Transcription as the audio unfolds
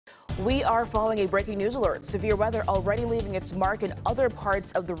We are following a breaking news alert. Severe weather already leaving its mark in other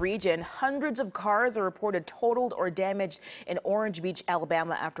parts of the region. Hundreds of cars are reported totaled or damaged in Orange Beach,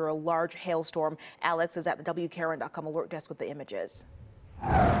 Alabama after a large hailstorm. Alex is at the WKRN.com alert desk with the images.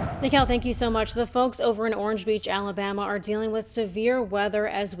 Nikhil, thank you so much. The folks over in Orange Beach, Alabama are dealing with severe weather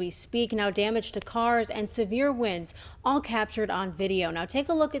as we speak. Now, damage to cars and severe winds, all captured on video. Now, take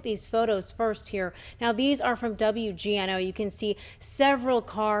a look at these photos first here. Now, these are from WGNO. You can see several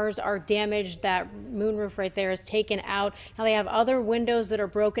cars are damaged. That moonroof right there is taken out. Now, they have other windows that are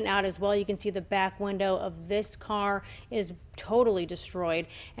broken out as well. You can see the back window of this car is totally destroyed.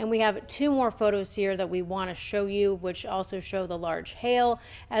 And we have two more photos here that we want to show you, which also show the large hail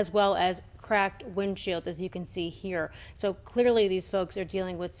as well as cracked windshields, as you can see here. So clearly these folks are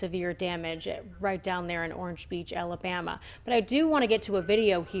dealing with severe damage right down there in Orange Beach, Alabama. But I do want to get to a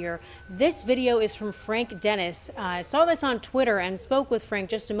video here. This video is from Frank Dennis. I saw this on Twitter and spoke with Frank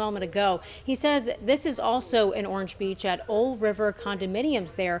just a moment ago. He says this is also in Orange Beach at Old River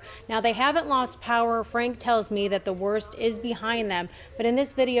condominiums there. Now, they haven't lost power. Frank tells me that the worst is behind them. But in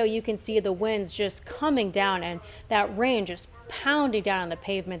this video, you can see the winds just coming down and that rain just pounding down on the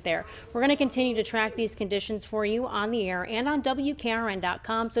pavement there. We're going to continue to track these conditions for you on the air and on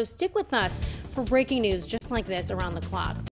WKRN.com. So stick with us for breaking news just like this around the clock.